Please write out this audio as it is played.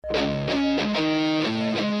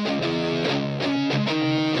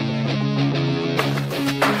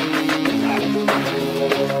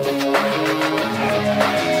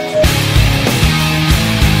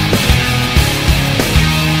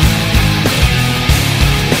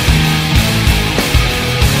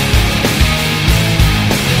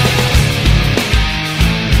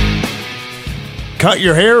Cut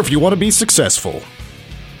your hair if you want to be successfil.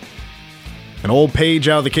 An old page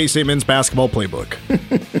out of the K-State men's basketball playbook.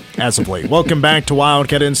 As of late. Welcome back to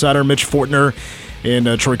Wildcat Insider. Mitch Fortner in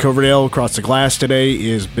Troy Coverdale. Across the glass today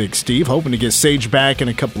is Big Steve. Hoping to get Sage back in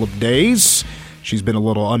a couple of days. She's been a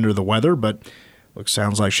little under the weather, but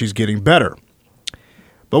sounds like she's getting better.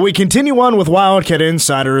 But we continue on with Wildcat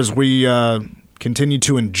Insider as we continue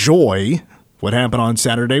to enjoy what happened on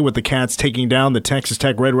Saturday with the Cats taking down the Texas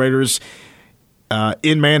Tech Red Raiders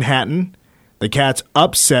in Manhattan. The Cats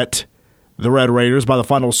upset the Red Raiders by the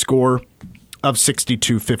final score of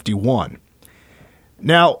 62-51.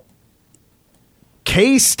 Now,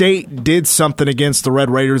 K-State did something against the Red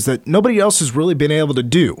Raiders that nobody else has really been able to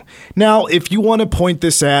do. Now, if you want to point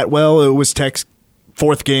this at, well, it was Tech's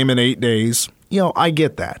fourth game in 8 days, I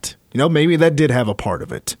get that. Maybe that did have a part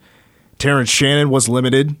of it. Terrence Shannon was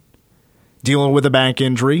limited, dealing with a back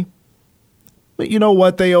injury. But you know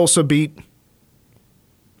what? They also beat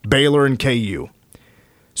Baylor and KU.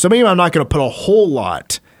 So maybe I'm not going to put a whole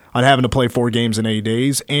lot on having to play 4 games in 8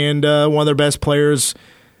 days and one of their best players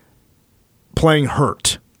playing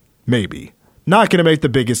hurt, maybe. Not going to make the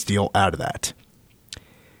biggest deal out of that.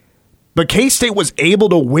 But K-State was able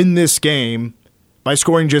to win this game by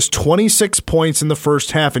scoring just 26 points in the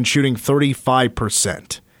first half and shooting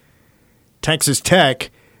 35%. Texas Tech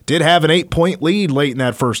did have an 8-point lead late in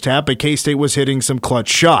that first half, but K-State was hitting some clutch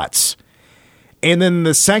shots. And then in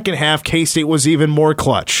the second half, K-State was even more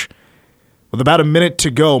clutch. With about a minute to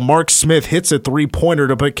go, Mark Smith hits a three-pointer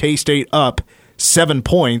to put K-State up 7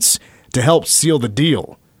 points to help seal the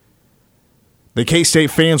deal. The K-State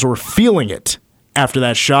fans were feeling it after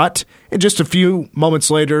that shot, and just a few moments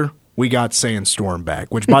later, we got Sandstorm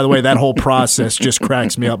back, which, by the way, that whole process just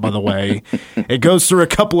cracks me up, by the way. It goes through a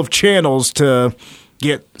couple of channels to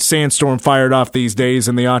get Sandstorm fired off these days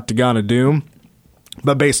in the Octagon of Doom.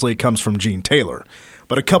 But basically it comes from Gene Taylor.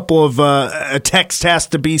 But a couple of a text has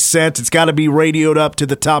to be sent. It's got to be radioed up to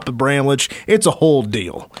the top of Bramlage. It's a whole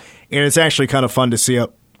deal. And it's actually kind of fun to see it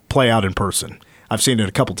play out in person. I've seen it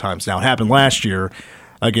a couple times now. It happened last year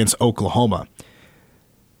against Oklahoma.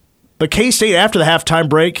 But K-State, after the halftime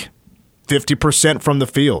break, 50% from the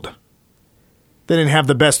field. They didn't have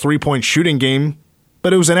the best three-point shooting game,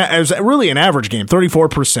 but it was really an average game,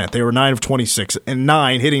 34%. They were 9 of 26, and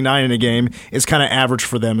hitting 9 in a game is kind of average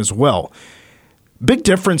for them as well. Big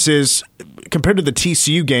difference is, compared to the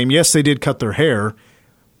TCU game, yes, they did cut their hair,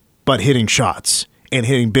 but hitting shots and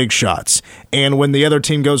hitting big shots. And when the other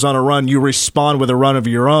team goes on a run, you respond with a run of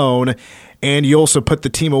your own, and you also put the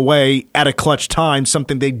team away at a clutch time,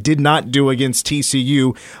 something they did not do against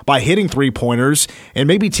TCU by hitting three-pointers, and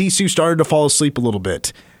maybe TCU started to fall asleep a little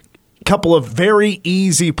bit. Couple of very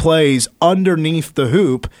easy plays underneath the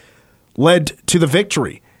hoop led to the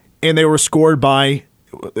victory. And they were scored by,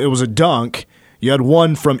 it was a dunk. You had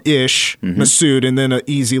one from Masood, and then an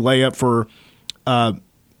easy layup for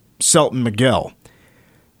Selton Miguel.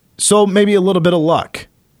 So maybe a little bit of luck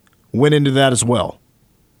went into that as well.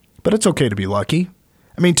 But it's okay to be lucky.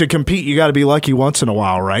 I mean, to compete, you got to be lucky once in a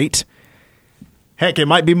while, right? Heck, it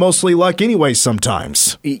might be mostly luck anyway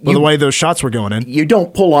sometimes, with the way those shots were going in. You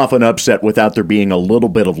don't pull off an upset without there being a little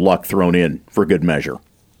bit of luck thrown in for good measure.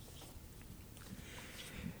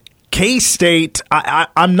 K-State,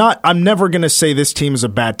 I'm never going to say this team is a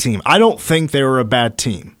bad team. I don't think they were a bad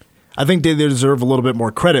team. I think they deserve a little bit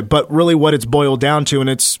more credit, but really what it's boiled down to,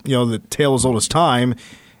 and it's, the tale as old as time,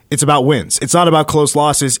 it's about wins. It's not about close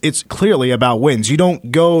losses. It's clearly about wins. You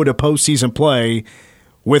don't go to postseason play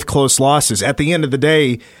with close losses. At the end of the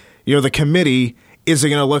day, the committee isn't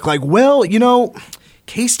going to look like, well,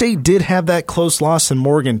 K-State did have that close loss in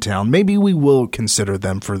Morgantown. Maybe we will consider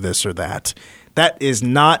them for this or that. That is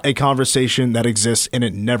not a conversation that exists, and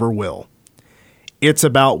it never will. It's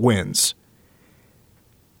about wins.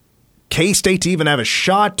 K-State to even have a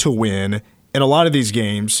shot to win in a lot of these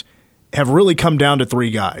games have really come down to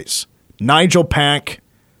 3 guys. Nigel Pack,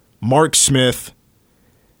 Mark Smith,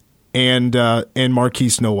 and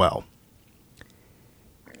Marquise Noel.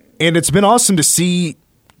 And it's been awesome to see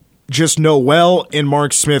just Noel and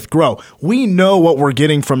Mark Smith grow. We know what we're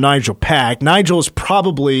getting from Nigel Pack. Nigel is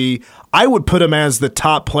probably, I would put him as the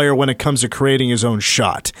top player when it comes to creating his own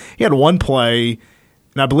shot. He had one play,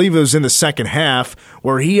 and I believe it was in the second half,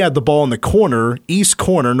 where he had the ball in the corner,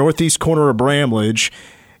 northeast corner of Bramlage,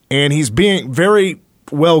 and he's being very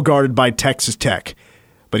well guarded by Texas Tech.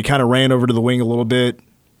 But he kind of ran over to the wing a little bit,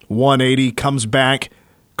 180, comes back,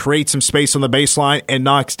 creates some space on the baseline, and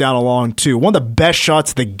knocks down a long two. One of the best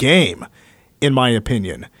shots of the game, in my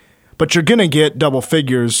opinion. But you're going to get double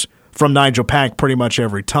figures from Nigel Pack pretty much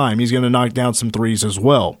every time. He's going to knock down some threes as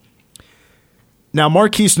well. Now,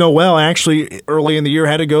 Marquise Noel actually early in the year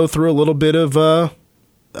had to go through a little bit of, I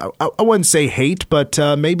wouldn't say hate, but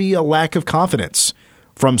maybe a lack of confidence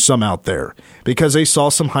from some out there because they saw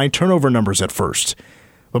some high turnover numbers at first.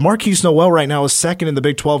 But Marquise Noel right now is second in the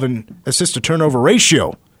Big 12 in assist-to-turnover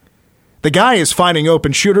ratio. The guy is finding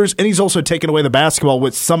open shooters, and he's also taken away the basketball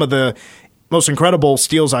with some of the most incredible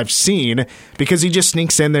steals I've seen because he just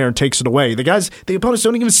sneaks in there and takes it away. The opponents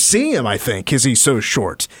don't even see him, I think, because he's so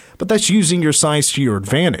short. But that's using your size to your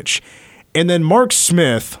advantage. And then Mark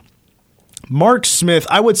Smith,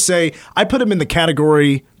 I would say I put him in the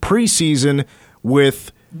category preseason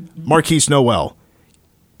with Marquise Noel.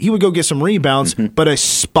 He would go get some rebounds, but a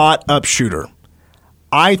spot-up shooter.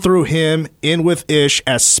 I threw him in with Ish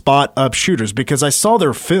as spot-up shooters because I saw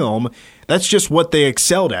their film. That's just what they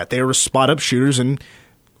excelled at. They were spot-up shooters, and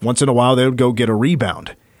once in a while they would go get a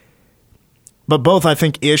rebound. But both, I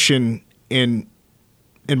think, Ish and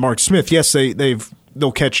Mark Smith, yes,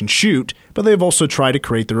 they'll catch and shoot, but they've also tried to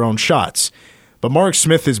create their own shots. But Mark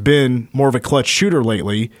Smith has been more of a clutch shooter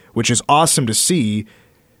lately, which is awesome to see.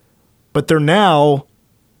 But they're now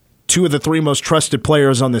two of the three most trusted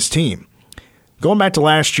players on this team. Going back to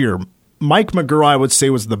last year, Mike McGurl, I would say,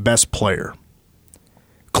 was the best player.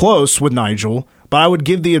 Close with Nigel, but I would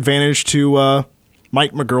give the advantage to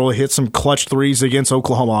Mike McGurl. Hit some clutch threes against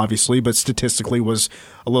Oklahoma, obviously, but statistically was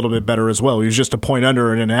a little bit better as well. He was just a point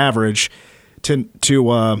under in an average to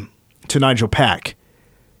Nigel Pack.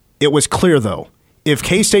 It was clear, though, if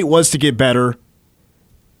K-State was to get better,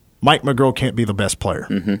 Mike McGurl can't be the best player.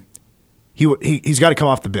 He's got to come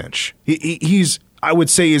off the bench. He's, I would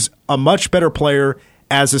say, is a much better player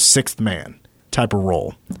as a sixth man type of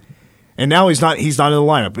role. And now he's not in the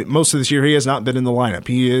lineup. Most of this year he has not been in the lineup.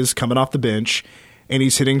 He is coming off the bench, and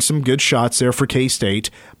he's hitting some good shots there for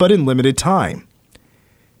K-State, but in limited time.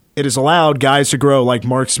 It has allowed guys to grow like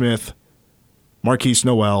Mark Smith, Marquise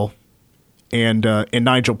Noel, and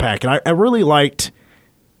Nigel Pack. And I really liked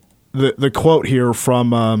the quote here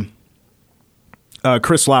from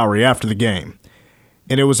Chris Lowry after the game.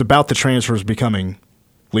 And it was about the transfers becoming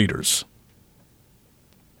leaders.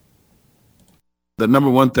 The number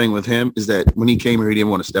one thing with him is that when he came here, he didn't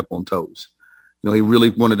want to step on toes. He really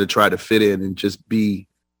wanted to try to fit in and just be,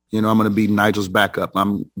 I'm going to be Nigel's backup.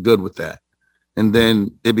 I'm good with that. And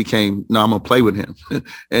then it became, no, I'm going to play with him.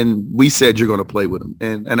 And we said, you're going to play with him.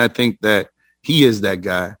 And I think that he is that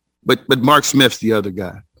guy. But Mark Smith's the other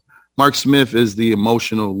guy. Mark Smith is the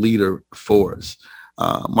emotional leader for us.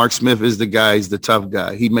 Mark Smith is the guy. He's the tough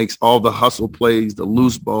guy. He makes all the hustle plays, the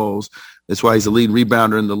loose balls. That's why he's the lead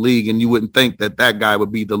rebounder in the league. And you wouldn't think that guy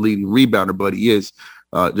would be the leading rebounder, but he is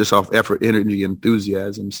just off effort, energy,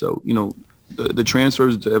 enthusiasm. So, the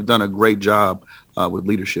transfers have done a great job with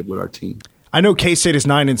leadership with our team. I know K-State is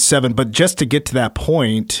 9-7, but just to get to that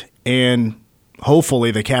point, and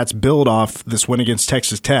hopefully the Cats build off this win against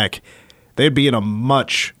Texas Tech, they'd be in a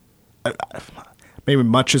much, maybe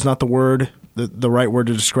much is not the word, the right word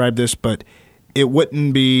to describe this, but it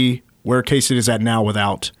wouldn't be where K-State is at now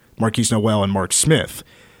without Marquise Noel and Mark Smith.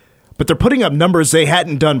 But they're putting up numbers they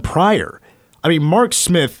hadn't done prior. I mean, Mark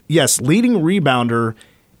Smith, yes, leading rebounder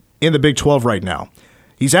in the Big 12 right now.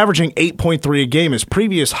 He's averaging 8.3 a game. His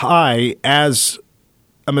previous high as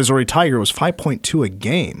a Missouri Tiger was 5.2 a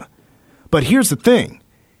game. But here's the thing.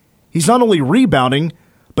 He's not only rebounding,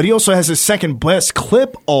 but he also has his second best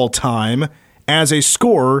clip all time as a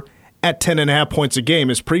scorer at 10.5 points a game.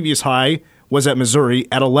 His previous high was at Missouri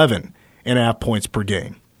at 11.5 points per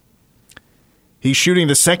game. He's shooting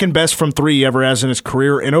the second best from three he ever has in his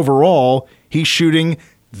career, and overall, he's shooting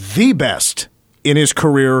the best in his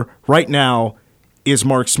career right now is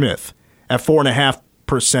Mark Smith at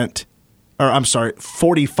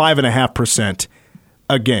 45.5%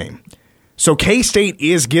 a game. So K-State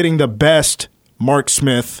is getting the best Mark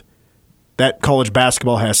Smith that college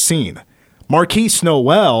basketball has seen. Marquise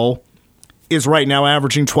Noel is right now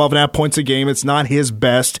averaging 12.5 points a game. It's not his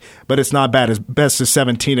best, but it's not bad. His best is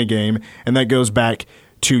 17 a game, and that goes back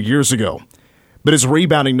 2 years ago. But his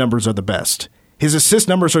rebounding numbers are the best. His assist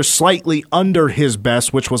numbers are slightly under his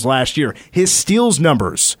best, which was last year. His steals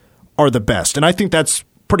numbers are the best, and I think that's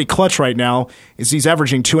pretty clutch right now, is he's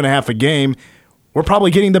averaging 2.5 a game. We're probably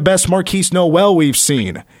getting the best Marquise Noel we've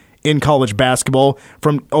seen in college basketball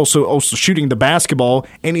from also shooting the basketball,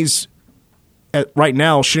 and he's right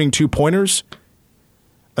now shooting 2-pointers.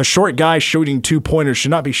 A short guy shooting 2-pointers should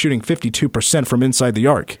not be shooting 52% from inside the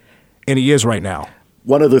arc, and he is right now.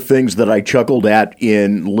 One of the things that I chuckled at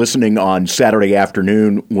in listening on Saturday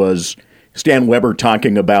afternoon was Stan Weber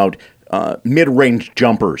talking about mid-range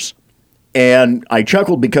jumpers. And I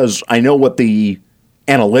chuckled because I know what the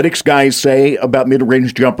analytics guys say about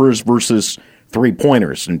mid-range jumpers versus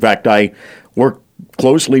 3-pointers. In fact, I work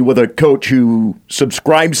closely with a coach who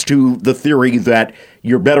subscribes to the theory that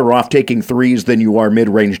you're better off taking threes than you are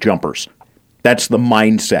mid-range jumpers. That's the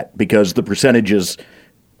mindset, because the percentages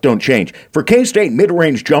don't change. For K-State,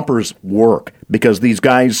 mid-range jumpers work because these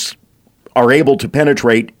guys are able to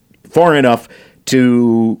penetrate far enough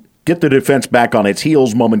to get the defense back on its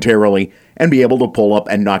heels momentarily and be able to pull up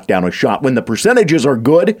and knock down a shot. When the percentages are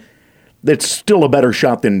good, that's still a better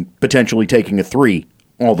shot than potentially taking a three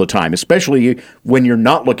all the time, especially when you're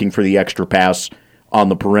not looking for the extra pass on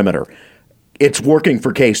the perimeter. It's working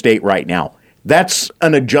for K-State right now. That's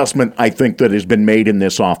an adjustment, I think, that has been made in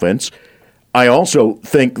this offense. I also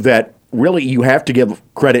think that really you have to give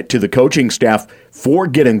credit to the coaching staff for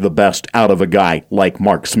getting the best out of a guy like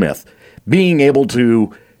Mark Smith, being able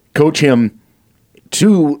to coach him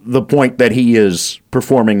to the point that he is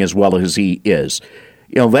performing as well as he is.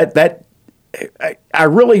 I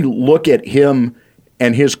really look at him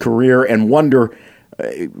and his career and wonder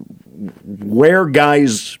where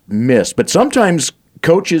guys miss. But sometimes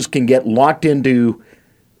coaches can get locked into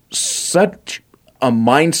such a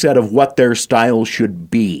mindset of what their style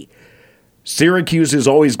should be. Syracuse is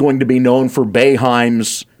always going to be known for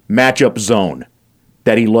Boeheim's matchup zone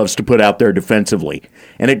that he loves to put out there defensively.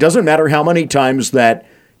 And it doesn't matter how many times that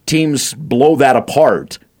teams blow that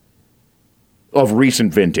apart of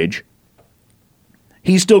recent vintage,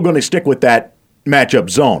 he's still going to stick with that matchup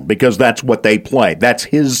zone because that's what they play. That's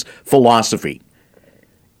his philosophy.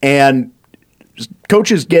 And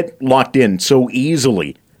coaches get locked in so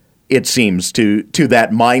easily, it seems, to that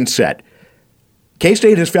mindset.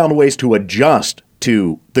 K-State has found ways to adjust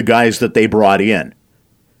to the guys that they brought in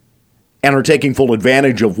and are taking full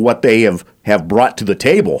advantage of what they have brought to the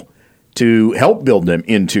table to help build them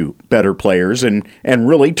into better players and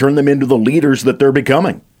really turn them into the leaders that they're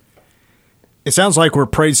becoming. It sounds like we're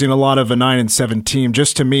praising a lot of a 9-7 team.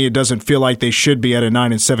 Just to me, it doesn't feel like they should be at a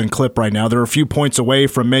 9-7 clip right now. They're a few points away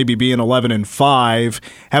from maybe being 11-5,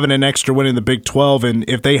 having an extra win in the Big 12. And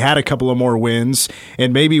if they had a couple of more wins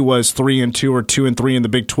and maybe was 3-2 or 2-3 in the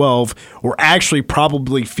Big 12, we're actually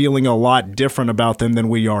probably feeling a lot different about them than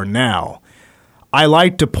we are now. I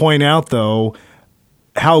like to point out, though,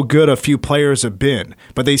 how good a few players have been,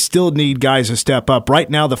 but they still need guys to step up.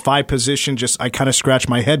 Right now, the 5 position, I kind of scratch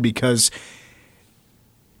my head because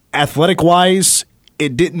athletic-wise,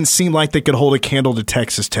 it didn't seem like they could hold a candle to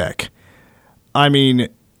Texas Tech. I mean,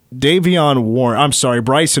 Bryson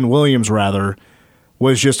Williams,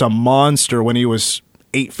 was just a monster when he was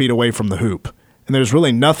 8 feet away from the hoop. And there's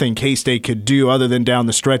really nothing K-State could do other than down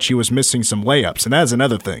the stretch he was missing some layups. And that's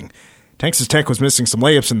another thing. Texas Tech was missing some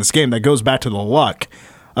layups in this game. That goes back to the luck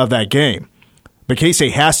of that game. But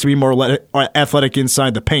K-State has to be more athletic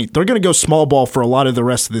inside the paint. They're going to go small ball for a lot of the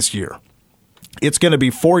rest of this year. It's going to be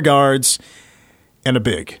 4 guards and a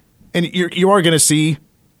big. And you are going to see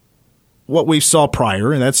what we saw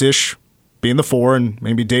prior, and that's Ish being the 4 and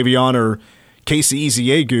maybe Davion or Casey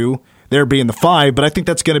Eziegu there being the 5, but I think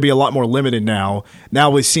that's going to be a lot more limited now. Now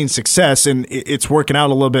we've seen success, and it's working out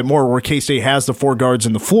a little bit more where K-State has the 4 guards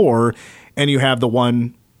in the floor, and you have the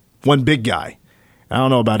one big guy. I don't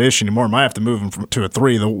know about Ish anymore. Might have to move him to a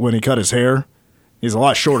 3 when he cut his hair. He's a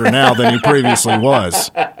lot shorter now than he previously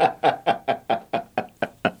was.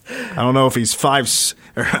 I don't know if he's 5.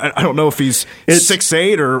 I don't know if he's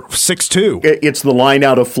 6'8" or 6'2". It's the line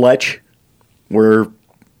out of Fletch, where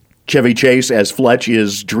Chevy Chase, as Fletch,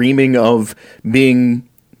 is dreaming of being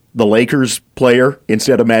the Lakers player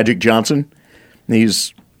instead of Magic Johnson.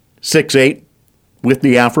 He's 6'8" with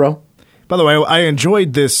the afro. By the way, I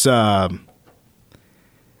enjoyed this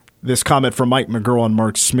this comment from Mike McGurl on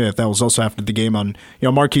Mark Smith. That was also after the game on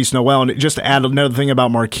Marquise Noel. And just to add another thing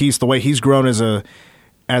about Marquise, the way he's grown as a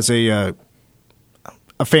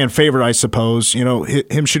fan favorite, I suppose.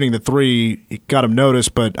 Him shooting the 3 got him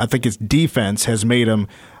noticed, but I think his defense has made him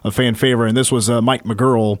a fan favorite. And this was Mike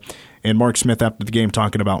McGurl and Mark Smith after the game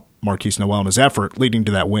talking about Marquise Noel and his effort leading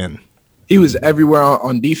to that win. He was everywhere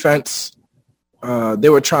on defense. They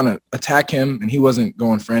were trying to attack him, and he wasn't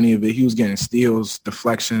going for any of it. He was getting steals,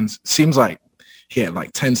 deflections. Seems like he had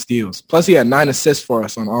like 10 steals. Plus, he had 9 assists for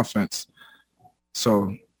us on offense.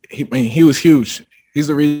 So, he was huge. He's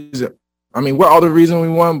the reason. We're all the reason we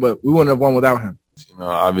won, but we wouldn't have won without him.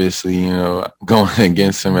 Obviously, going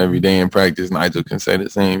against him every day in practice, Nigel can say the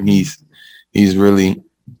same.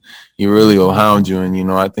 He really will hound you,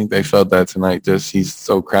 and I think they felt that tonight. He's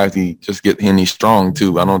so crafty. And he's strong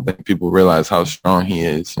too. I don't think people realize how strong he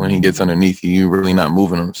is. When he gets underneath you, you're really not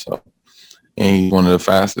moving him. So, and he's one of the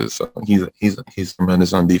fastest. So he's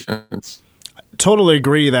tremendous on defense. Totally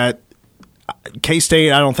agree that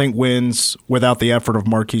K-State, I don't think, wins without the effort of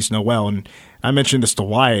Marquise Noel. And I mentioned this to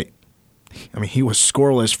Wyatt. I mean, he was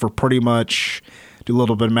scoreless for pretty much, do a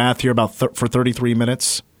little bit of math here, for 33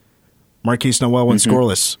 minutes. Marquise Noel went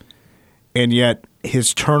scoreless. And yet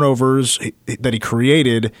his turnovers that he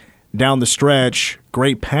created down the stretch,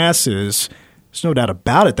 great passes, there's no doubt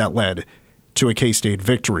about it that led to a K-State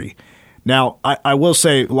victory. Now, I will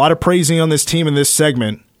say a lot of praising on this team in this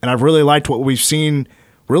segment, and I've really liked what we've seen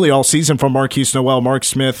really all season from Marquise Noel, Mark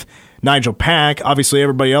Smith, Nigel Pack. Obviously,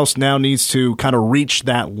 everybody else now needs to kind of reach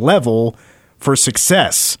that level for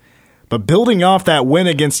success. But building off that win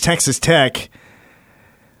against Texas Tech,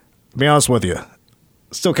 to be honest with you,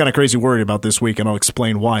 still kind of crazy worried about this week, and I'll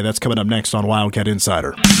explain why. That's coming up next on Wildcat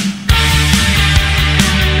Insider.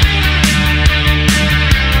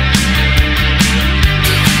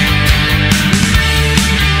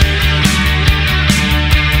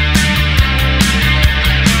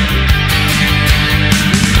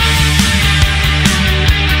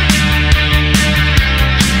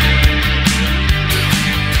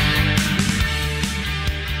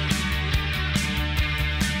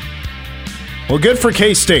 Well, good for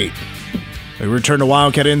K-State. We return to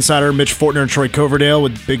Wildcat Insider, Mitch Fortner and Troy Coverdale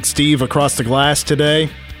with Big Steve across the glass today.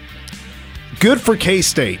 Good for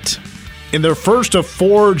K-State. In their first of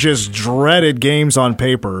 4 just dreaded games on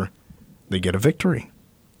paper, they get a victory.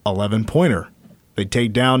 11-pointer. They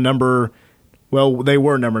take down they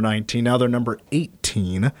were number 19. Now they're number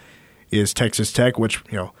 18 is Texas Tech, which,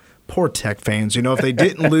 poor Tech fans. If they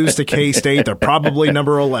didn't lose to K-State, they're probably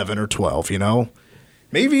number 11 or 12,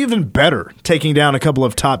 Maybe even better, taking down a couple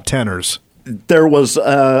of top teners. There was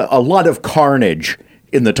a lot of carnage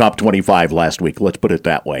in the top 25 last week, let's put it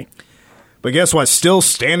that way. But guess what? Still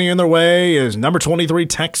standing in their way is number 23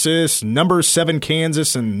 Texas, number 7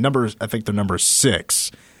 Kansas, and I think they're number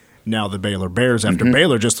 6 now the Baylor Bears after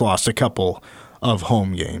Baylor just lost a couple of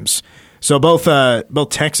home games. So both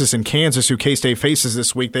Texas and Kansas, who K-State faces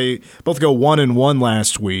this week, they both go 1-1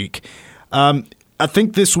 last week. I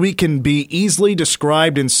think this week can be easily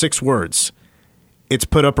described in 6 words. It's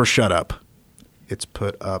put up or shut up. It's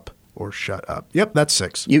put up or shut up. Yep, that's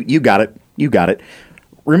 6. You got it. You got it.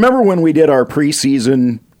 Remember when we did our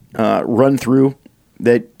preseason run-through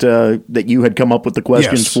that you had come up with the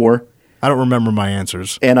questions for? I don't remember my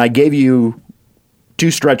answers. And I gave you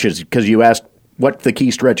 2 stretches because you asked what the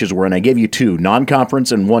key stretches were, and I gave you 2,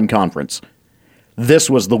 non-conference and 1 conference. This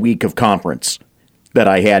was the week of conference that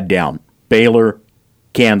I had down. Baylor,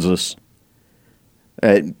 Kansas,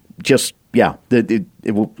 and UT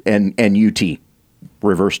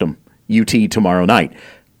reversed them. UT tomorrow night,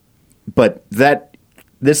 but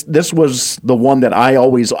this was the one that I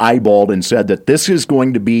always eyeballed and said that this is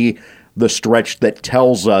going to be the stretch that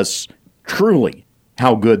tells us truly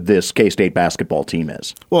how good this K-State basketball team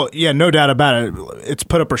is. Well, yeah, no doubt about it. It's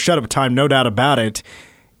put up or shut up time, no doubt about it.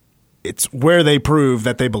 It's where they prove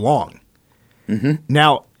that they belong.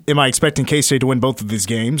 Now, am I expecting K-State to win both of these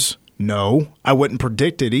games? No. I wouldn't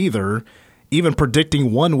predict it either. Even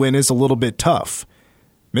predicting one win is a little bit tough.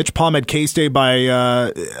 Mitch Palm had K-State by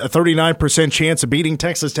a 39% chance of beating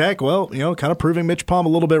Texas Tech. Well, kind of proving Mitch Palm a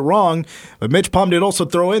little bit wrong. But Mitch Palm did also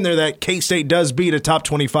throw in there that K-State does beat a top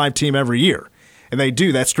 25 team every year. And they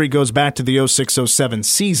do. That streak goes back to the 06-07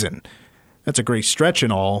 season. That's a great stretch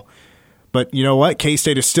and all. But you know what?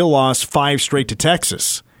 K-State has still lost 5 straight to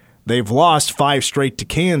Texas. They've lost 5 straight to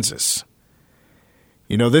Kansas.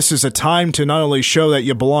 This is a time to not only show that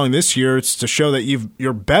you belong this year, it's to show that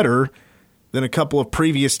you're better than a couple of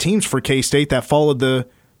previous teams for K-State that followed the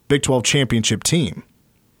Big 12 championship team.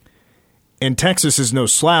 And Texas is no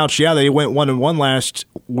slouch. Yeah, they went 1-1 last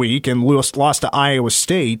week and lost to Iowa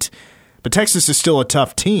State, but Texas is still a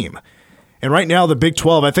tough team. And right now, the Big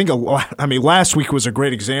 12, last week was a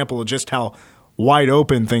great example of just how wide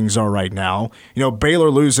open things are right now. Baylor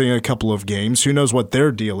losing a couple of games. Who knows what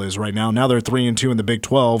their deal is right now? Now they're 3-2 in the Big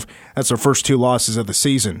 12. That's their first 2 losses of the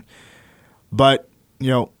season. But,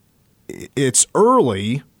 it's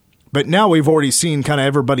early, but now we've already seen kind of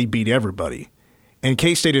everybody beat everybody. And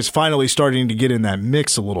K-State is finally starting to get in that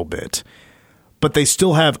mix a little bit. But they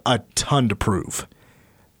still have a ton to prove.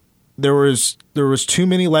 There was too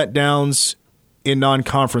many letdowns in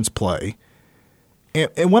non-conference play.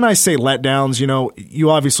 And when I say letdowns, you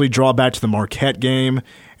obviously draw back to the Marquette game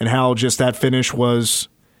and how just that finish was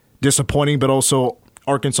disappointing, but also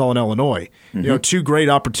Arkansas and Illinois. 2 great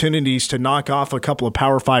opportunities to knock off a couple of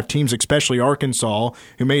Power 5 teams, especially Arkansas,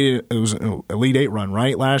 who made it was an Elite 8 run,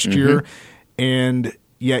 right, last year. And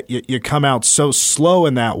yet you come out so slow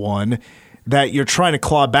in that one that you're trying to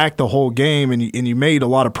claw back the whole game, and you made a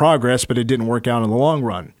lot of progress, but it didn't work out in the long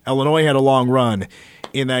run. Illinois had a long run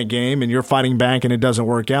in that game, and you're fighting back, and it doesn't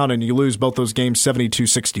work out, and you lose both those games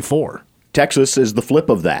 72-64. Texas is the flip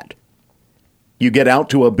of that. You get out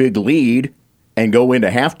to a big lead and go into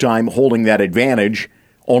halftime holding that advantage,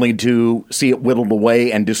 only to see it whittled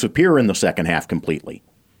away and disappear in the second half completely.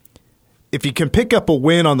 If you can pick up a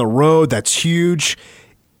win on the road, that's huge.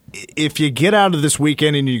 If you get out of this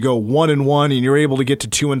weekend and you go 1-1 and you're able to get to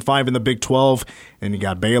 2-5 in the Big 12, and you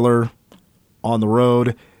got Baylor on the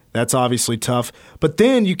road, that's obviously tough. But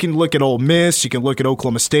then you can look at Ole Miss, you can look at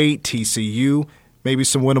Oklahoma State, TCU, maybe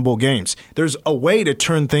some winnable games. There's a way to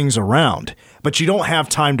turn things around, but you don't have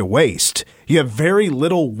time to waste. You have very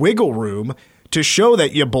little wiggle room to show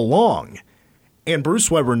that you belong. And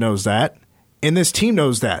Bruce Weber knows that, and this team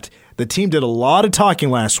knows that. The team did a lot of talking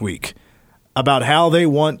last week about how they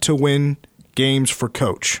want to win games for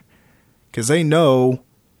Coach, because they know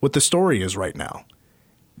what the story is right now.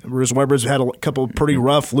 Bruce Weber's had a couple of pretty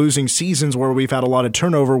rough losing seasons where we've had a lot of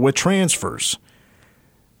turnover with transfers.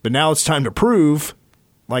 But now it's time to prove,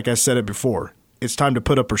 like I said it before, it's time to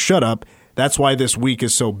put up or shut up. That's why this week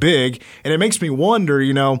is so big. And it makes me wonder,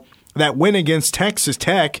 that win against Texas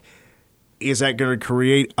Tech, is that going to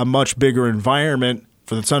create a much bigger environment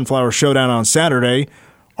for the Sunflower Showdown on Saturday?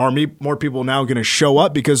 Are more people now going to show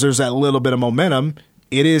up because there's that little bit of momentum?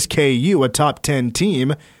 It is KU, a top 10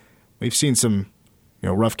 team. We've seen some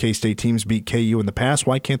rough K-State teams beat KU in the past.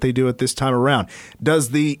 Why can't they do it this time around? Does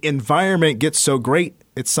the environment get so great?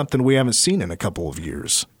 It's something we haven't seen in a couple of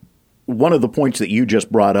years. One of the points that you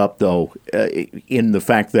just brought up, though, in the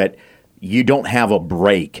fact that you don't have a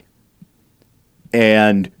break,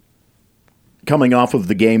 and coming off of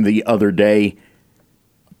the game the other day,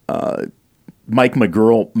 Mike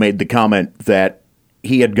McGurl made the comment that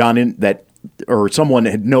he had gone in or someone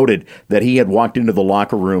had noted that he had walked into the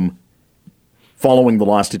locker room following the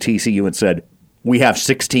loss to TCU and said, "We have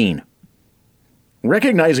 16."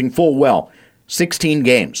 Recognizing full well, 16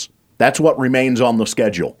 games. That's what remains on the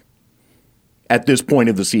schedule at this point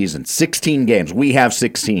of the season. 16 games. We have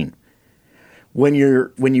 16. When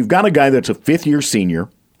you've got a guy that's a fifth-year senior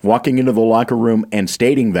walking into the locker room and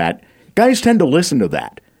stating that, guys tend to listen to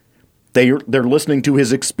that. They're listening to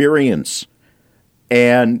his experience.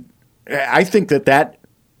 And I think that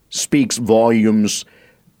speaks volumes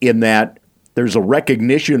in that there's a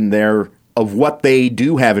recognition there of what they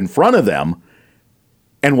do have in front of them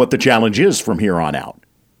and what the challenge is from here on out.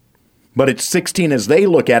 But it's 16 as they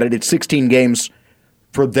look at it. It's 16 games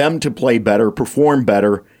for them to play better, perform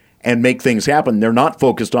better, and make things happen. They're not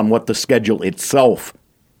focused on what the schedule itself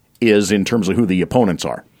is in terms of who the opponents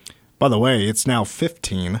are. By the way, it's now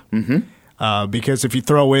 15. Because if you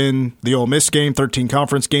throw in the Ole Miss game, 13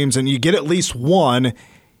 conference games, and you get at least one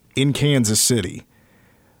in Kansas City.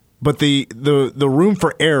 But the room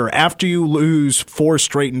for error, after you lose 4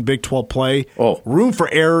 straight in Big 12 play, room for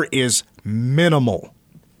error is minimal.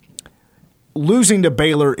 Losing to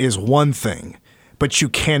Baylor is one thing, but you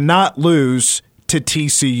cannot lose to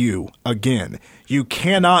TCU again. You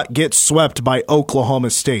cannot get swept by Oklahoma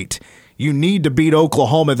State. You need to beat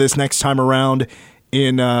Oklahoma this next time around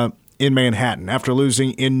in Manhattan after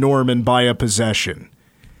losing in Norman by a possession.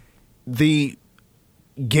 The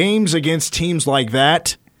games against teams like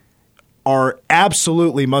that are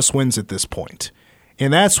absolutely must-wins at this point.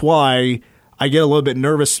 And that's why I get a little bit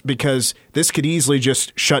nervous, because this could easily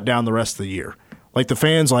just shut down the rest of the year. Like the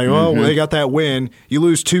fans they got that win. You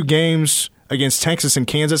lose 2 games against Texas and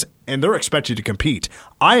Kansas, and they're expected to compete.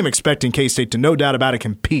 I am expecting K-State to, no doubt about it,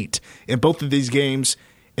 compete in both of these games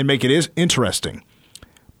and make it interesting.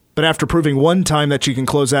 But after proving one time that you can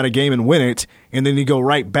close out a game and win it, and then you go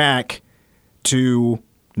right back to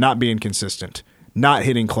not being consistent, not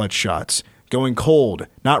hitting clutch shots, going cold,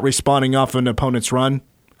 not responding off an opponent's run,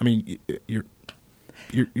 I mean,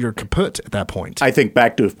 you're kaput at that point. I think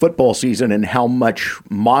back to football season and how much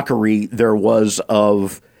mockery there was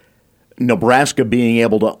of Nebraska being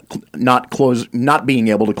able to not being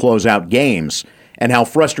able to close out games, and how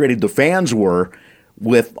frustrated the fans were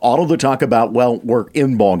with all of the talk about, we're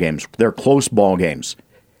in ball games, they're close ball games.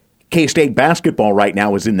 K-State basketball right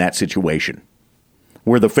now is in that situation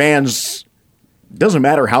where the fans, doesn't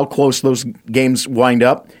matter how close those games wind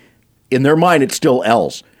up, in their mind it's still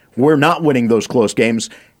L's. We're not winning those close games.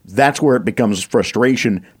 That's where it becomes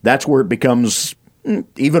frustration. That's where it becomes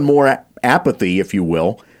even more apathy, if you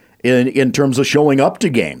will, in terms of showing up to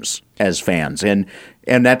games as fans. And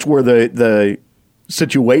that's where the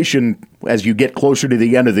situation, as you get closer to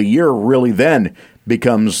the end of the year, really then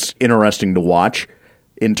becomes interesting to watch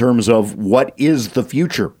in terms of what is the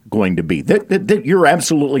future going to be. You're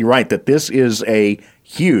absolutely right that this is a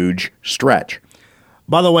huge stretch.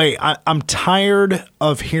 By the way, I'm tired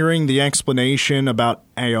of hearing the explanation about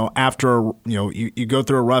after you go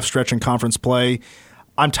through a rough stretch in conference play.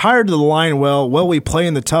 I'm tired of the line, well, we play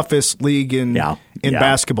in the toughest league in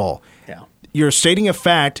basketball. Yeah. You're stating a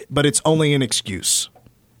fact, but it's only an excuse.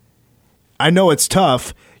 I know it's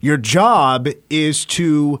tough. Your job is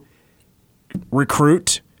to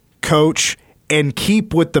recruit, coach, and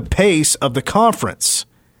keep with the pace of the conference.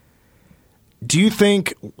 Do you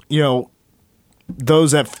think,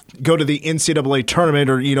 those that go to the NCAA tournament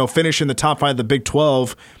or, finish in the top 5 of the Big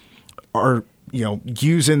 12 are,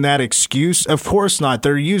 using that excuse? Of course not.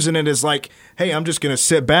 They're using it as like, hey, I'm just going to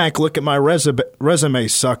sit back, look at my resume,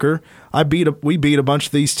 sucker. We beat a bunch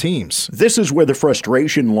of these teams. This is where the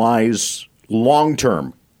frustration lies long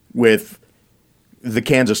term with the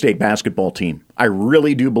Kansas State basketball team. I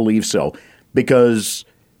really do believe so, because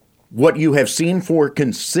what you have seen for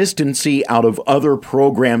consistency out of other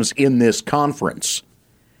programs in this conference,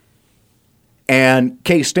 and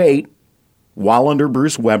K-State, while under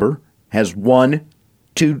Bruce Weber, has won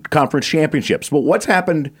 2 conference championships. But what's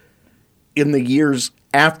happened in the years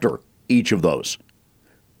after each of those?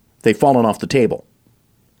 They've fallen off the table.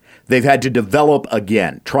 They've had to develop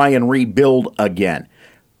again, try and rebuild again.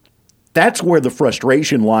 That's where the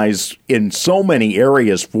frustration lies in so many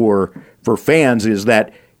areas for fans, is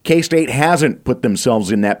that K-State hasn't put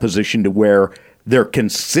themselves in that position to where they're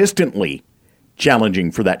consistently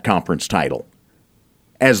challenging for that conference title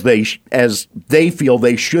as they feel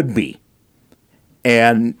they should be.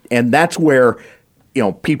 And that's where,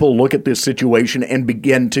 people look at this situation and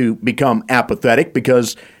begin to become apathetic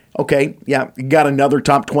because, okay, yeah, you got another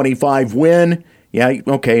top 25 win. Yeah,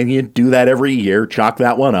 okay, you do that every year, chalk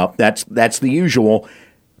that one up. That's the usual.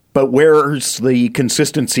 But where's the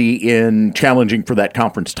consistency in challenging for that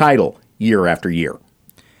conference title year after year?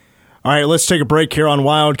 All right, let's take a break here on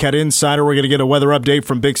Wildcat Insider. We're going to get a weather update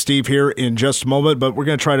from Big Steve here in just a moment, but we're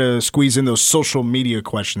going to try to squeeze in those social media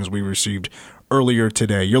questions we received earlier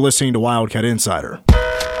today. You're listening to Wildcat Insider.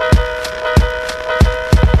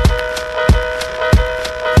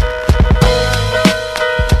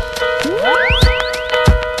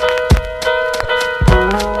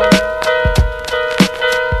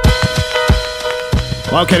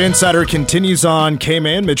 Wildcat Insider continues on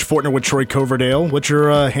K-Man. Mitch Fortner with Troy Coverdale. What's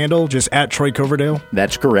your handle? Just at Troy Coverdale?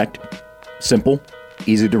 That's correct. Simple.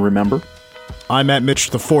 Easy to remember. I'm at Mitch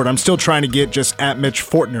the Fort. I'm still trying to get just at Mitch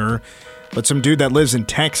Fortner, but some dude that lives in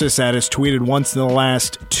Texas that has tweeted once in the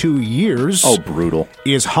last 2 years. Oh, brutal.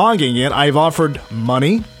 Is hogging it. I've offered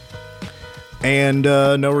money and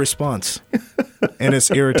no response. And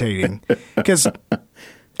it's irritating. Because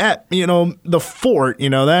at, the Fort,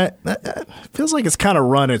 that feels like it's kind of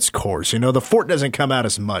run its course. The Fort doesn't come out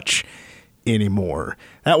as much anymore.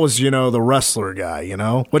 That was, the wrestler guy,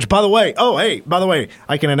 which, by the way,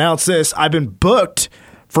 I can announce this. I've been booked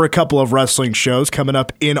for a couple of wrestling shows coming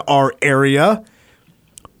up in our area.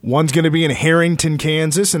 One's going to be in Harrington,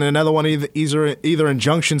 Kansas, and another one either in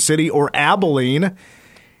Junction City or Abilene.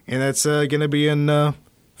 And that's going to be in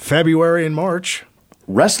February and March.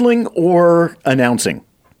 Wrestling or announcing?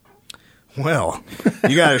 Well,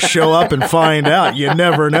 you got to show up and find out. You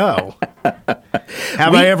never know.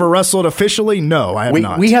 Have I ever wrestled officially? No, I have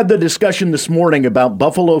not. We had the discussion this morning about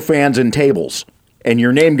Buffalo fans and tables, and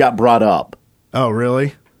your name got brought up. Oh,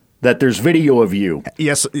 really? That there's video of you.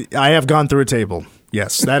 Yes, I have gone through a table.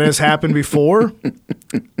 Yes, that has happened before.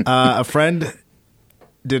 A friend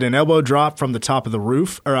did an elbow drop from the top of the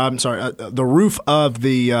roof, the roof of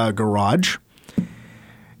the garage,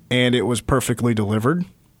 and it was perfectly delivered.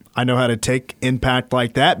 I know how to take impact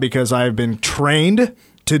like that because I've been trained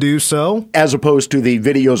to do so. As opposed to the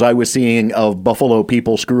videos I was seeing of Buffalo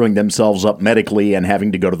people screwing themselves up medically and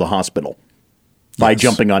having to go to the hospital by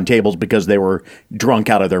jumping on tables because they were drunk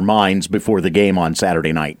out of their minds before the game on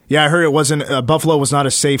Saturday night. Yeah, I heard it wasn't Buffalo was not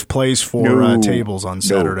a safe place for tables on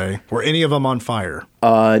Saturday. No. Were any of them on fire?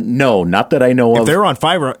 No, not that I know of. If they're on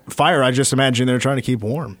fire, I just imagine they're trying to keep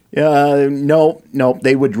warm. No,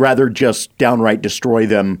 they would rather just downright destroy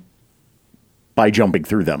them by jumping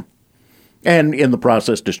through them. And in the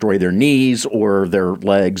process, destroy their knees or their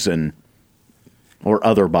legs or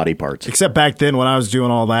other body parts. Except back then when I was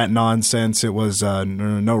doing all that nonsense, it was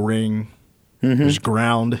no ring. Mm-hmm. It was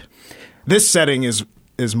ground. This setting is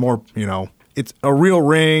more, it's a real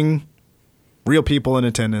ring, real people in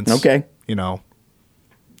attendance. Okay.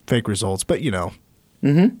 Fake results, but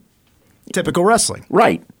typical wrestling.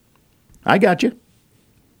 Right. I got you.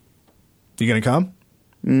 You going to come?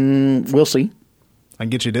 We'll see. I can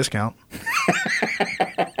get you a discount.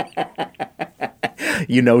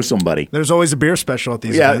 You know somebody. There's always a beer special at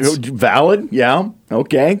these events. Valid. Yeah.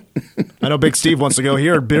 Okay. I know Big Steve wants to go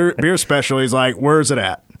here. Beer special. He's like, where's it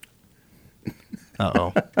at?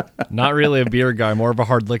 Uh-oh. Not really a beer guy, more of a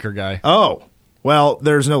hard liquor guy. Oh. Well,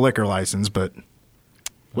 there's no liquor license, but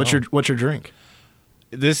what's your drink?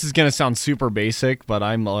 This is gonna sound super basic, but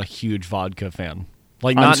I'm a huge vodka fan.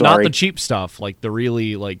 Like I'm not sorry. the cheap stuff, like the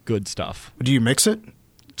really like good stuff. Do you mix it?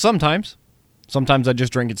 Sometimes I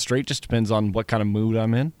just drink it straight. Just depends on what kind of mood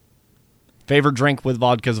I'm in. Favorite drink with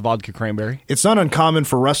vodka is vodka cranberry. It's not uncommon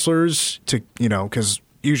for wrestlers to, because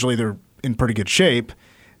usually they're in pretty good shape.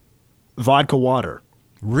 Vodka water.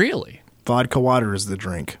 Really? Vodka water is the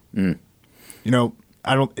drink.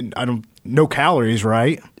 I don't. No calories,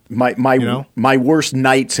 right? My worst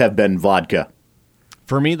nights have been vodka.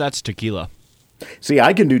 For me, that's tequila. See,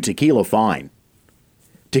 I can do tequila fine.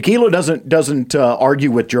 Tequila doesn't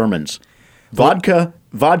argue with Germans. Vodka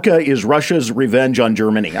is Russia's revenge on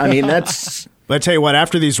Germany. I mean, that's. But I tell you what,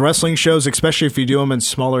 after these wrestling shows, especially if you do them in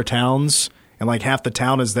smaller towns and like half the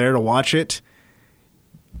town is there to watch it,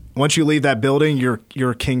 once you leave that building,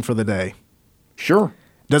 you're a king for the day. Sure.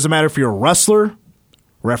 Doesn't matter if you're a wrestler,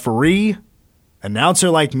 referee, announcer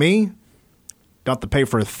like me, don't have to pay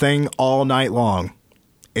for a thing all night long.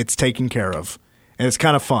 It's taken care of. And it's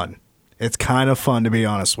kind of fun. It's kind of fun, to be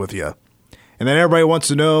honest with you. And then everybody wants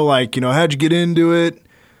to know, like, how'd you get into it?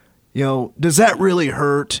 Does that really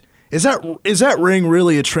hurt? Is that ring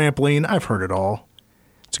really a trampoline? I've heard it all.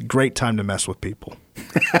 It's a great time to mess with people.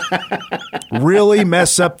 Really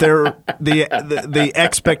mess up the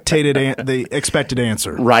expected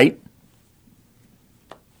answer. Right.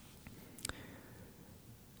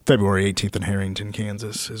 February 18th in Harrington,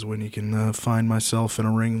 Kansas is when you can find myself in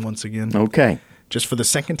a ring once again. Okay. Just for the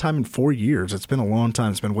second time in 4 years. It's been a long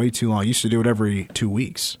time. It's been way too long. I used to do it every 2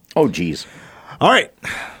 weeks. Oh, geez. All right.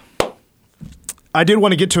 I did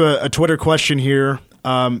want to get to a Twitter question here.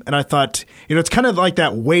 And I thought, it's kind of like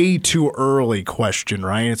that way too early question,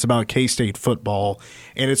 right? It's about K-State football.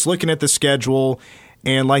 And it's looking at the schedule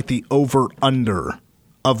and like the over-under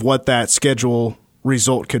of what that schedule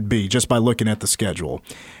result could be just by looking at the schedule.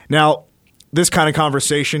 Now, this kind of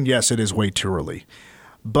conversation, yes, it is way too early.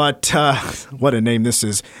 But what a name this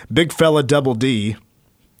is. Big Fella Double D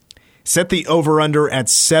set the over-under at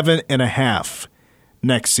 7.5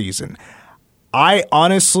 next season. I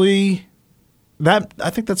honestly, I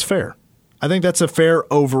think that's fair. I think that's a fair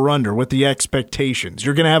over-under with the expectations.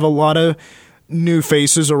 You're going to have a lot of new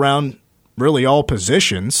faces around really all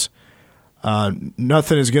positions.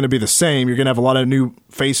 Nothing is going to be the same. You're going to have a lot of new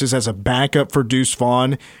faces as a backup for Deuce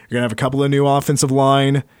Vaughn. You're going to have a couple of new offensive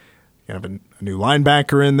line. You're going to have a new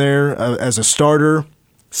linebacker in there as a starter.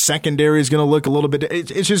 Secondary is going to look a little bit.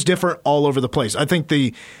 It's just different all over the place. I think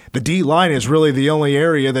the D line is really the only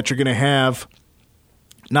area that you're going to have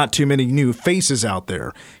not too many new faces out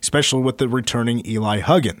there, especially with the returning Eli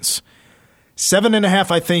Huggins. 7.5,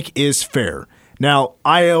 I think, is fair. Now,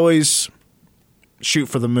 I always shoot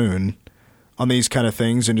for the moon on these kind of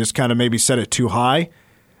things and just kind of maybe set it too high.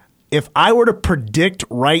 If I were to predict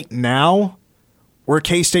right now where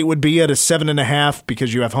K-State would be at a 7.5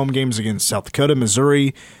 because you have home games against South Dakota,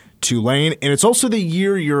 Missouri, Tulane, and it's also the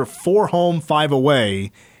year you're 4 home, 5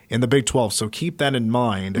 away in the Big 12, so keep that in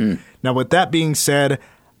mind. Now, with that being said,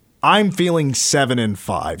 I'm feeling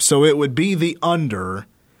 7.5, so it would be the under,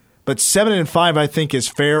 but 7.5 I think is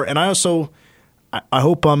fair, and I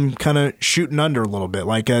hope I'm kind of shooting under a little bit,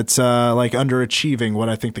 like it's like underachieving what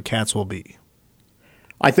I think the Cats will be.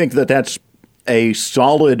 I think that's a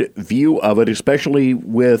solid view of it, especially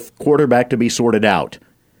with quarterback to be sorted out.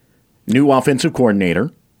 New offensive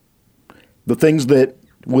coordinator. The things that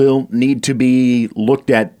will need to be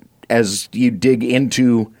looked at as you dig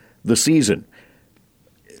into the season.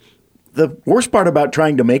 The worst part about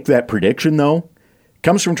trying to make that prediction, though,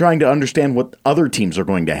 comes from trying to understand what other teams are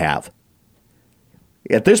going to have.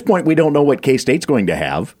 At this point, we don't know what K-State's going to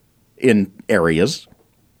have in areas.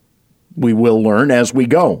 We will learn as we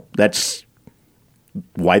go. That's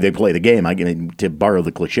why they play the game, to borrow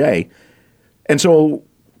the cliche. And so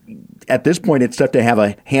at this point, it's tough to have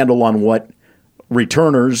a handle on what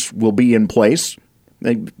returners will be in place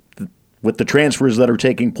with the transfers that are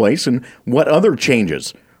taking place and what other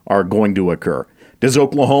changes are going to occur. Does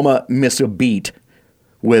Oklahoma miss a beat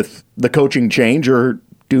with the coaching change, or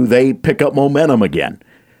do they pick up momentum again?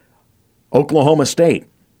 Oklahoma State,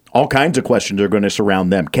 all kinds of questions are going to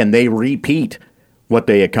surround them. Can they repeat what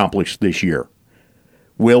they accomplished this year?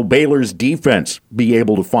 Will Baylor's defense be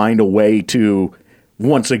able to find a way to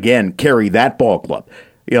once again carry that ball club?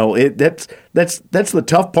 That's the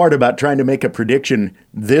tough part about trying to make a prediction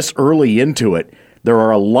this early into it. There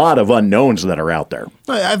are a lot of unknowns that are out there.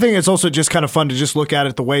 I think it's also just kind of fun to just look at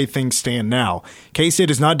it the way things stand now.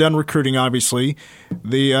 K-State is not done recruiting, obviously.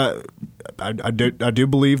 I do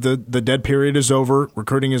believe the dead period is over.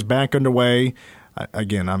 Recruiting is back underway.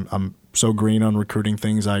 Again, I'm so green on recruiting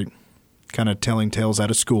things. I kind of telling tales out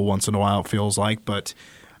of school once in a while, it feels like. But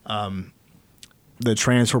the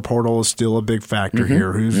transfer portal is still a big factor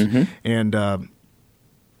here. And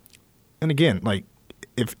again, like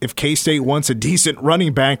if K-State wants a decent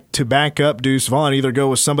running back to back up Deuce Vaughn, either go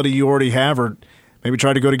with somebody you already have or maybe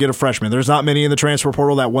try to go to get a freshman. There's not many in the transfer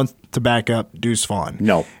portal that want to back up Deuce Vaughn.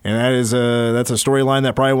 No. And that's a storyline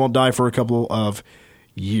that probably won't die for a couple of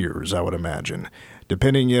years, I would imagine,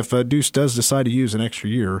 depending if Deuce does decide to use an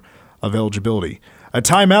extra year of eligibility. A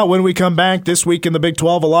timeout when we come back this week in the Big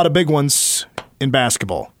 12. A lot of big ones in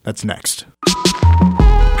basketball. That's next.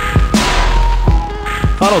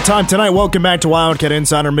 Final time tonight. Welcome back to Wildcat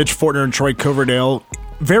Insider. Mitch Fortner and Troy Coverdale.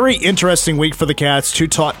 Very interesting week for the Cats. 2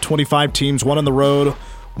 top 25 teams, one on the road,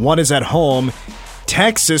 one is at home.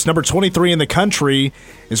 Texas, number 23 in the country,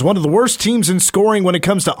 is one of the worst teams in scoring when it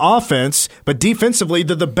comes to offense, but defensively,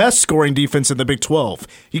 they're the best scoring defense in the Big 12.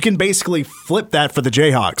 You can basically flip that for the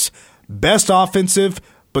Jayhawks. Best offensive,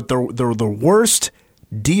 but they're the worst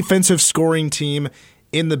defensive scoring team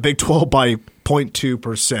in the Big 12 by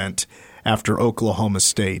 0.2%. After Oklahoma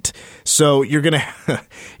State. So you're going to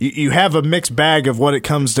you have a mixed bag of what it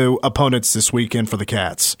comes to opponents this weekend for the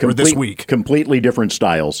Cats, or this week. Completely different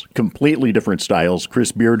styles.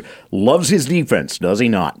 Chris Beard loves his defense, does he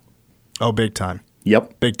not? Oh, big time.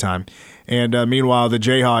 Yep. Big time. And meanwhile, the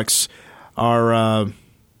Jayhawks are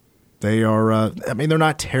they're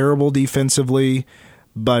not terrible defensively,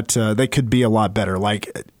 but they could be a lot better.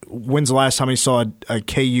 Like, when's the last time you saw a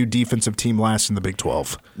KU defensive team last in the Big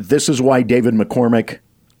 12? This is why David McCormick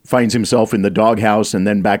finds himself in the doghouse and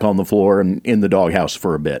then back on the floor and in the doghouse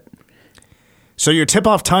for a bit. So your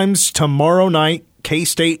tip-off times tomorrow night,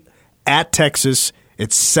 K-State at Texas.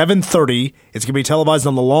 It's 7:30. It's going to be televised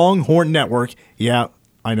on the Longhorn Network. Yeah,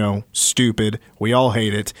 I know, stupid. We all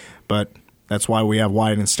hate it, but that's why we have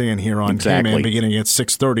Wyatt and Stan here on K-Man beginning at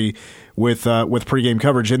 6:30 with pregame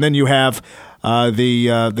coverage. And then you have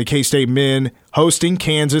the K-State men hosting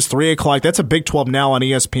Kansas, 3 o'clock. That's a Big 12 Now on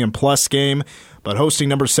ESPN Plus game, but hosting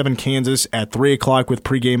number 7 Kansas at 3 o'clock with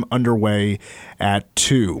pregame underway at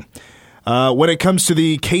 2. When it comes to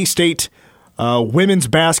the K-State women's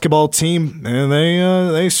basketball team, and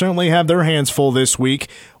they certainly have their hands full this week.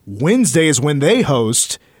 Wednesday is when they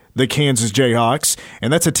host the Kansas Jayhawks,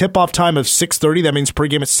 and that's a tip-off time of 6:30. That means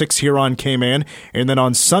pregame at 6 here on K-Man. And then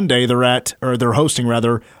on Sunday, they're hosting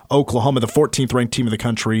Oklahoma, the 14th ranked team of the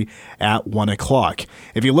country, at 1 o'clock.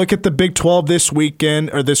 If you look at the Big 12 this week,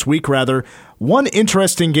 one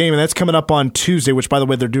interesting game, and that's coming up on Tuesday, which, by the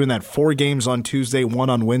way, they're doing that 4 games on Tuesday, 1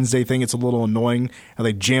 on Wednesday thing. It's a little annoying how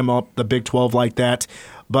they jam up the Big 12 like that.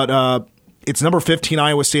 But it's number 15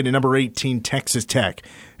 Iowa State and number 18 Texas Tech.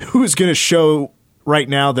 Who's going to show right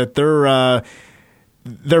now that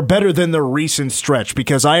they're better than their recent stretch,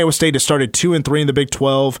 because Iowa State has started 2-3 in the Big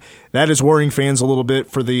 12. That is worrying fans a little bit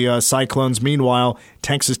for the Cyclones. Meanwhile,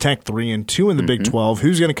 Texas Tech 3-2 in the Big 12.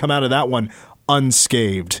 Who's going to come out of that one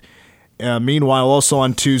unscathed? Meanwhile, also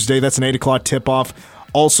on Tuesday, that's an 8 o'clock tip-off.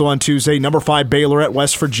 Also on Tuesday, number 5 Baylor at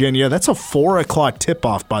West Virginia. That's a 4 o'clock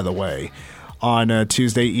tip-off, by the way, on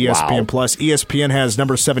Tuesday, ESPN Plus. ESPN has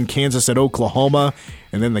number 7 Kansas at Oklahoma,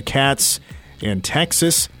 and then the Cats in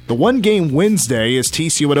Texas. The one game Wednesday is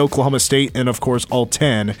TCU at Oklahoma State, and of course all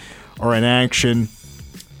 10 are in action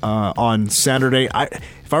on Saturday.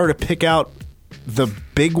 If I were to pick out the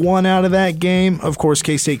big one out of that game, of course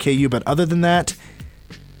K-State KU, but other than that,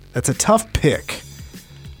 that's a tough pick.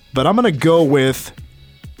 But I'm going to go with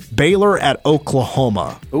Baylor at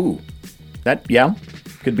Oklahoma. Ooh, that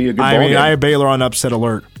could be a good ball game. I have Baylor on upset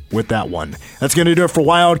alert with that one. That's going to do it for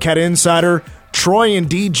Wildcat Insider. Troy and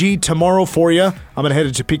DG tomorrow for you. I'm going to head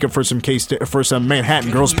to Topeka for some Manhattan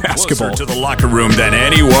girls basketball. Closer to the locker room than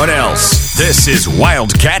anyone else. This is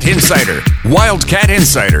Wildcat Insider. Wildcat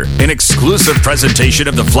Insider, an exclusive presentation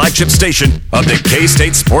of the flagship station of the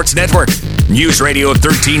K-State Sports Network. News Radio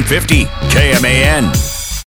 1350, KMAN.